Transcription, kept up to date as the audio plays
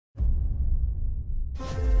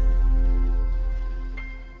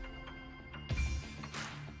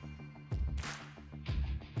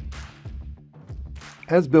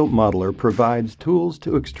As-Built Modeler provides tools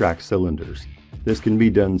to extract cylinders. This can be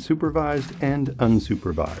done supervised and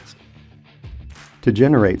unsupervised. To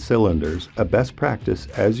generate cylinders, a best practice,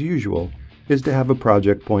 as usual, is to have a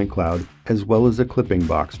project point cloud as well as a clipping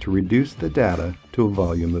box to reduce the data to a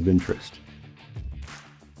volume of interest.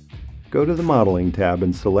 Go to the Modeling tab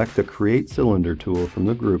and select the Create Cylinder tool from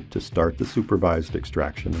the group to start the supervised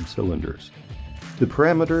extraction of cylinders. The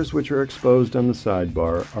parameters which are exposed on the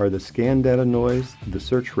sidebar are the scan data noise, the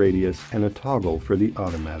search radius, and a toggle for the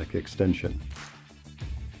automatic extension.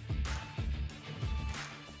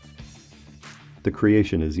 The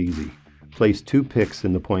creation is easy. Place 2 picks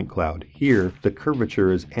in the point cloud. Here, the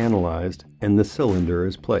curvature is analyzed and the cylinder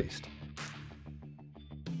is placed.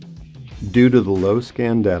 Due to the low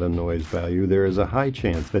scan data noise value, there is a high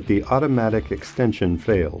chance that the automatic extension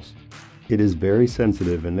fails. It is very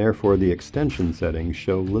sensitive and therefore the extension settings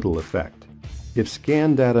show little effect. If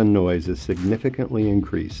scan data noise is significantly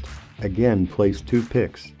increased, again place 2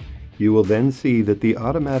 picks. You will then see that the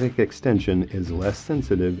automatic extension is less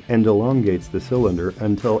sensitive and elongates the cylinder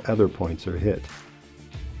until other points are hit.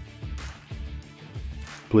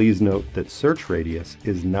 Please note that search radius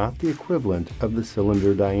is not the equivalent of the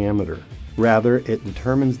cylinder diameter. Rather, it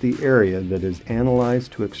determines the area that is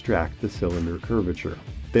analyzed to extract the cylinder curvature.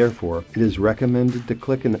 Therefore, it is recommended to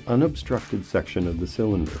click an unobstructed section of the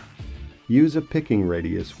cylinder. Use a picking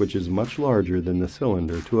radius which is much larger than the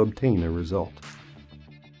cylinder to obtain a result.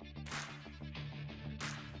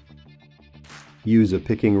 Use a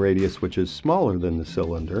picking radius which is smaller than the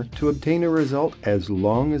cylinder to obtain a result as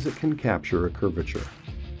long as it can capture a curvature.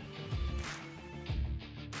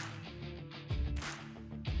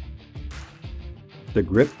 The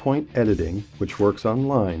grip point editing, which works on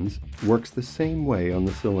lines, works the same way on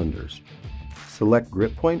the cylinders. Select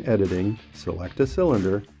grip point editing, select a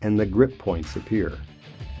cylinder, and the grip points appear.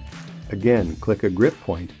 Again, click a grip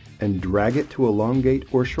point and drag it to elongate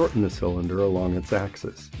or shorten the cylinder along its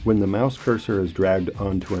axis. When the mouse cursor is dragged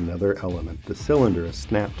onto another element, the cylinder is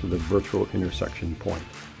snapped to the virtual intersection point.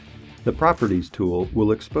 The Properties tool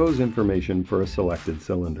will expose information for a selected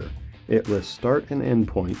cylinder. It lists start and end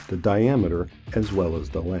point, the diameter, as well as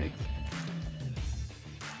the length.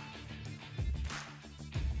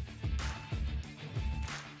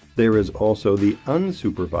 There is also the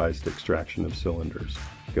unsupervised extraction of cylinders.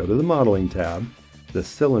 Go to the Modeling tab, the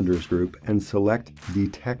Cylinders group, and select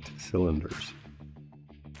Detect Cylinders.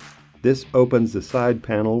 This opens the side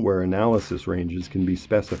panel where analysis ranges can be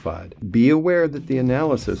specified. Be aware that the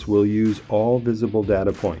analysis will use all visible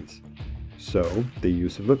data points. So, the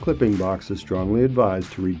use of a clipping box is strongly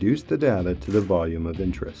advised to reduce the data to the volume of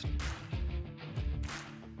interest.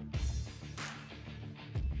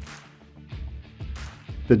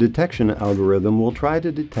 The detection algorithm will try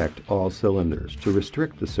to detect all cylinders. To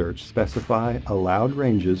restrict the search, specify allowed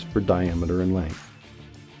ranges for diameter and length.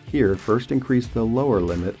 Here, first increase the lower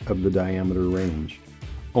limit of the diameter range.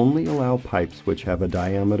 Only allow pipes which have a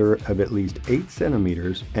diameter of at least 8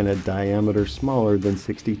 centimeters and a diameter smaller than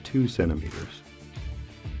 62 centimeters.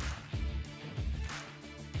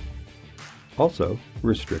 Also,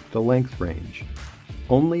 restrict the length range.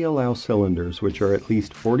 Only allow cylinders which are at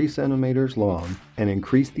least 40 centimeters long and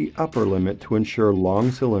increase the upper limit to ensure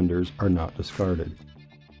long cylinders are not discarded.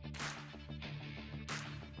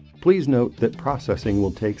 Please note that processing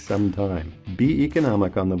will take some time. Be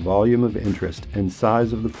economic on the volume of interest and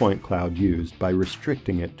size of the point cloud used by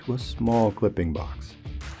restricting it to a small clipping box.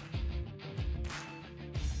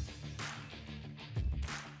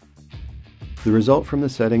 The result from the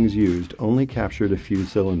settings used only captured a few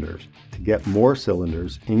cylinders. To get more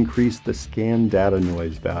cylinders, increase the scan data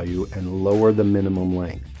noise value and lower the minimum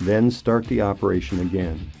length. Then start the operation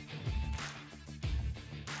again.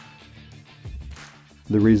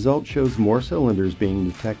 The result shows more cylinders being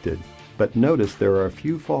detected, but notice there are a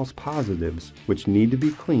few false positives which need to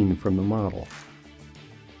be cleaned from the model.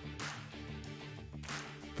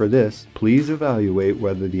 For this, please evaluate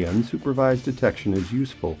whether the unsupervised detection is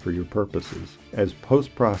useful for your purposes, as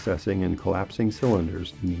post-processing and collapsing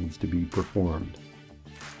cylinders needs to be performed.